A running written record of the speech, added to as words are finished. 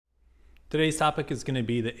Today's topic is going to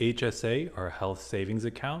be the HSA, or health savings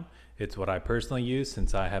account. It's what I personally use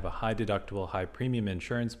since I have a high deductible, high premium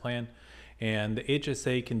insurance plan. And the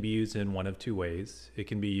HSA can be used in one of two ways. It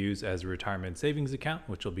can be used as a retirement savings account,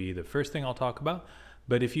 which will be the first thing I'll talk about.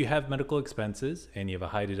 But if you have medical expenses and you have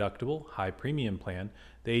a high deductible, high premium plan,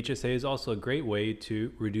 the HSA is also a great way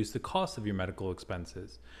to reduce the cost of your medical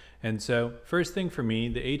expenses. And so first thing for me,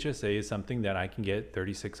 the HSA is something that I can get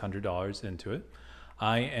 $3,600 into it.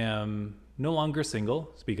 I am no longer single.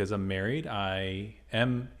 It's because I'm married. I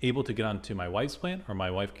am able to get onto my wife's plan, or my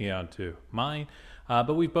wife can get onto mine,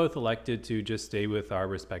 but we've both elected to just stay with our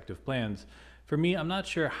respective plans. For me, I'm not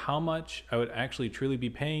sure how much I would actually truly be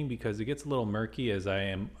paying because it gets a little murky as I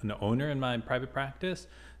am an owner in my private practice.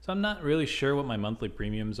 So I'm not really sure what my monthly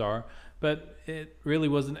premiums are, but it really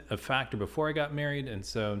wasn't a factor before I got married. And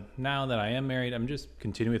so now that I am married, I'm just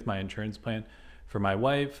continuing with my insurance plan. For my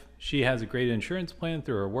wife, she has a great insurance plan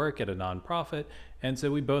through her work at a nonprofit, and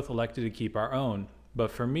so we both elected to keep our own.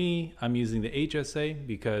 But for me, I'm using the HSA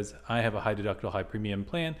because I have a high deductible, high premium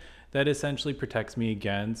plan that essentially protects me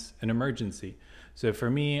against an emergency. So for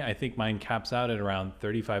me, I think mine caps out at around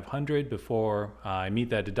 $3,500 before I meet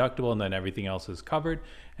that deductible, and then everything else is covered.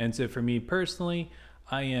 And so for me personally,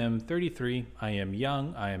 I am 33, I am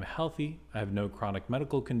young, I am healthy, I have no chronic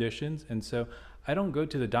medical conditions, and so I don't go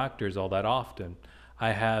to the doctors all that often.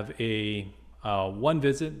 I have a one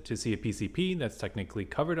visit to see a PCP that's technically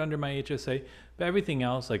covered under my HSA, but everything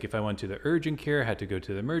else, like if I went to the urgent care, had to go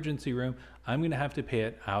to the emergency room, I'm gonna have to pay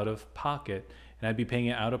it out of pocket. And I'd be paying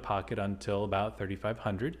it out of pocket until about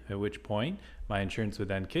 $3,500, at which point my insurance would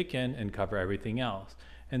then kick in and cover everything else.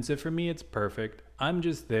 And so for me, it's perfect. I'm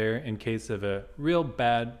just there in case of a real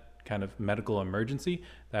bad kind of medical emergency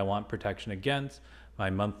that I want protection against. My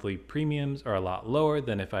monthly premiums are a lot lower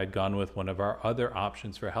than if I'd gone with one of our other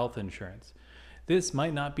options for health insurance. This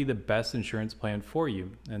might not be the best insurance plan for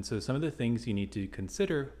you. And so some of the things you need to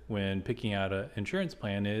consider when picking out an insurance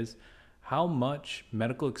plan is how much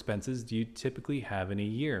medical expenses do you typically have in a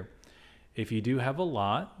year? If you do have a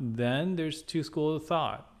lot, then there's two schools of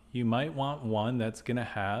thought. You might want one that's going to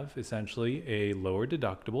have essentially a lower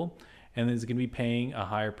deductible and is going to be paying a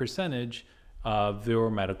higher percentage of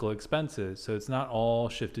your medical expenses. So it's not all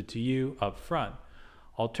shifted to you up front.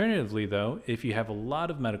 Alternatively though, if you have a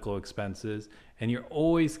lot of medical expenses and you're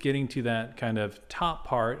always getting to that kind of top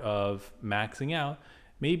part of maxing out,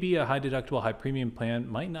 maybe a high deductible, high premium plan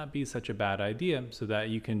might not be such a bad idea, so that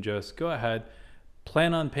you can just go ahead,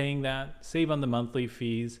 plan on paying that, save on the monthly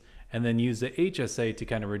fees, and then use the HSA to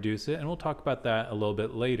kind of reduce it. And we'll talk about that a little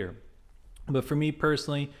bit later. But for me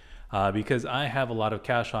personally, because I have a lot of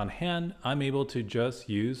cash on hand, I'm able to just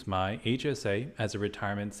use my HSA as a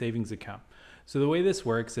retirement savings account. So the way this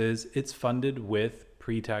works is it's funded with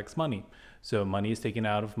pre-tax money. So money is taken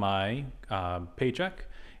out of my paycheck,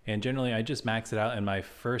 and generally I just max it out in my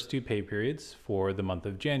first two pay periods for the month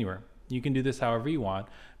of January. You can do this however you want,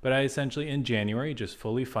 but I essentially in January just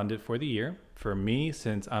fully fund it for the year. For me,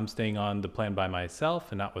 since I'm staying on the plan by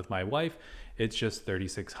myself and not with my wife, it's just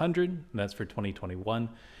 $3,600, and that's for 2021.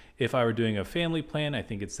 If I were doing a family plan, I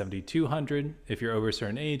think it's $7,200. If you're over a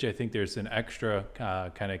certain age, I think there's an extra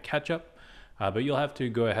kind of catch up, but you'll have to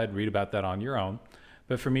go ahead and read about that on your own.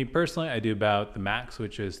 But for me personally, I do about the max,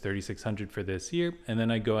 which is $3,600 for this year, and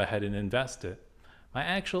then I go ahead and invest it. My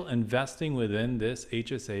actual investing within this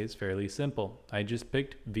HSA is fairly simple. I just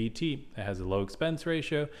picked VT. It has a low expense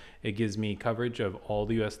ratio. It gives me coverage of all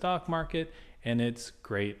the US stock market, and it's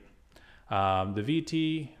great. The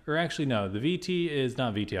VT, or actually no, the VT is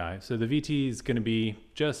not VTI. So the VT is going to be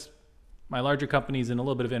just my larger companies and a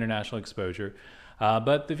little bit of international exposure.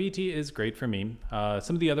 But the VT is great for me.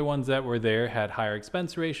 Some of the other ones that were there had higher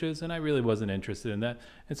expense ratios, and I really wasn't interested in that.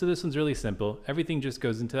 And so this one's really simple. Everything just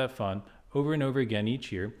goes into that fund over and over again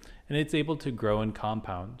each year, and it's able to grow and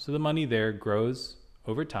compound. So the money there grows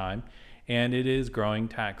over time, and it is growing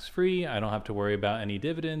tax-free. I don't have to worry about any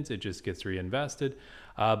dividends. It just gets reinvested.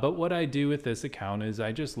 But what I do with this account is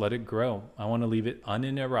I just let it grow. I want to leave it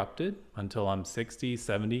uninterrupted until I'm 60,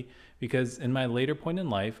 70, because in my later point in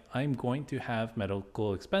life, I'm going to have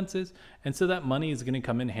medical expenses. And so that money is going to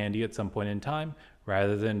come in handy at some point in time,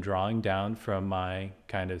 rather than drawing down from my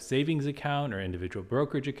kind of savings account or individual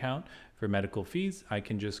brokerage account for medical fees. I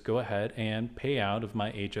can just go ahead and pay out of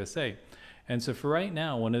my HSA. And so for right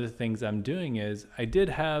now, one of the things I'm doing is I did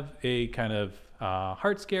have a kind of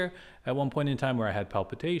heart scare at one point in time where I had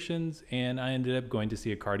palpitations, and I ended up going to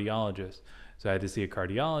see a cardiologist. So I had to see a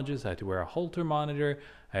cardiologist, I had to wear a Holter monitor,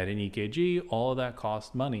 I had an EKG, all of that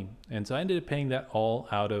cost money. And so I ended up paying that all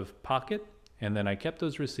out of pocket, and then I kept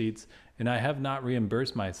those receipts, and I have not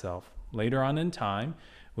reimbursed myself. Later on in time,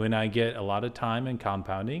 When I get a lot of time and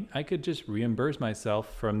compounding, I could just reimburse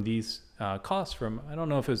myself from these costs from, I don't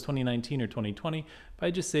know if it was 2019 or 2020, but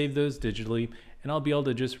I just save those digitally and I'll be able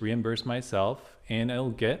to just reimburse myself and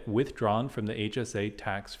it'll get withdrawn from the HSA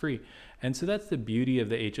tax free. And so that's the beauty of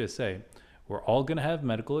the HSA. We're all going to have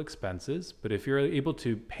medical expenses, but if you're able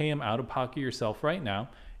to pay them out of pocket yourself right now,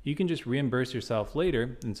 you can just reimburse yourself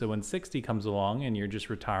later. And so when 60 comes along and you're just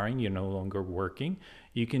retiring, you're no longer working,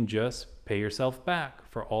 you can just pay yourself back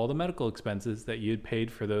for all the medical expenses that you'd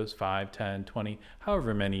paid for those 5, 10, 20,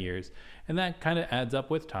 however many years. And that kind of adds up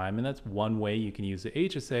with time. And that's one way you can use the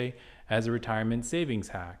HSA as a retirement savings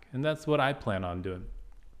hack. And that's what I plan on doing.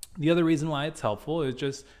 The other reason why it's helpful is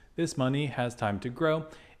just this money has time to grow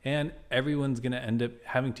and everyone's going to end up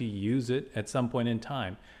having to use it at some point in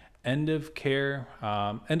time. End of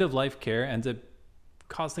life care ends up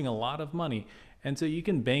costing a lot of money. And so you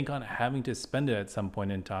can bank on having to spend it at some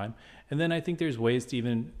point in time. And then I think there's ways to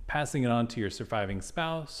even passing it on to your surviving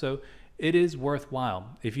spouse. So it is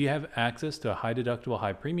worthwhile. If you have access to a high deductible,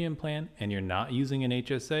 high premium plan and you're not using an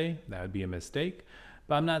HSA, that would be a mistake.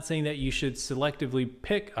 But I'm not saying that you should selectively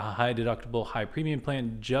pick a high deductible, high premium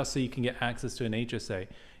plan just so you can get access to an HSA.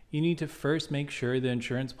 You need to first make sure the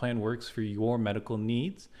insurance plan works for your medical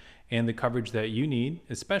needs and the coverage that you need,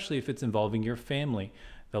 especially if it's involving your family.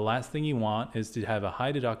 The last thing you want is to have a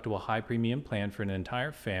high deductible, high premium plan for an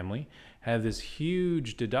entire family, have this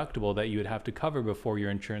huge deductible that you would have to cover before your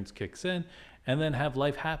insurance kicks in, and then have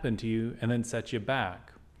life happen to you and then set you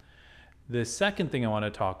back. The second thing I want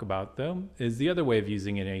to talk about, though, is the other way of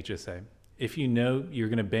using an HSA. If you know you're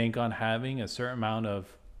going to bank on having a certain amount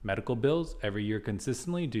of medical bills every year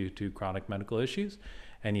consistently due to chronic medical issues,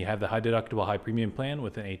 and you have the high deductible, high premium plan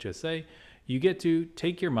with an HSA, you get to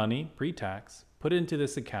take your money pre-tax, put it into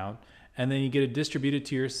this account, and then you get to distribute it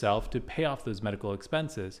to yourself to pay off those medical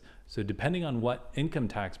expenses. So depending on what income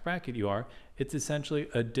tax bracket you are, it's essentially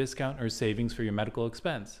a discount or savings for your medical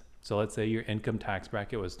expense. So let's say your income tax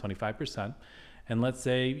bracket was 25%, and let's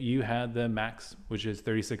say you had the max, which is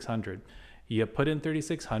 $3,600. You put in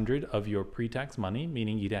 $3,600 of your pre-tax money,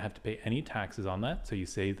 meaning you didn't have to pay any taxes on that, so you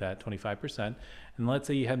save that 25%. And let's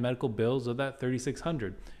say you had medical bills of that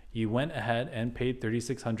 $3,600. You went ahead and paid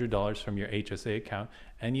 $3,600 from your HSA account,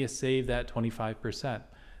 and you saved that 25%.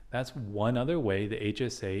 That's one other way the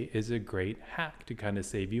HSA is a great hack to kind of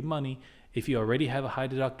save you money if you already have a high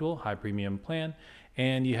deductible, high premium plan,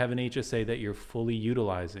 and you have an HSA that you're fully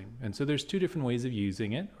utilizing. And so there's two different ways of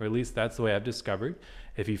using it, or at least that's the way I've discovered.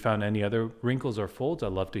 If you found any other wrinkles or folds,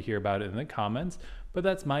 I'd love to hear about it in the comments. But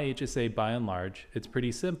that's my HSA by and large. It's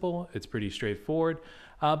pretty simple, it's pretty straightforward,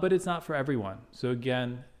 but it's not for everyone. So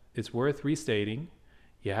again, it's worth restating.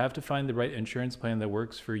 You have to find the right insurance plan that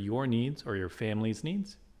works for your needs or your family's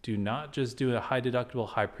needs. Do not just do a high deductible,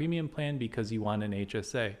 high premium plan because you want an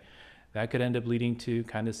HSA. That could end up leading to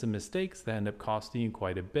kind of some mistakes that end up costing you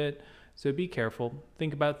quite a bit. So be careful,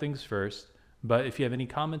 think about things first. But if you have any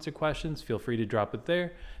comments or questions, feel free to drop it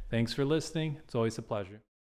there. Thanks for listening. It's always a pleasure.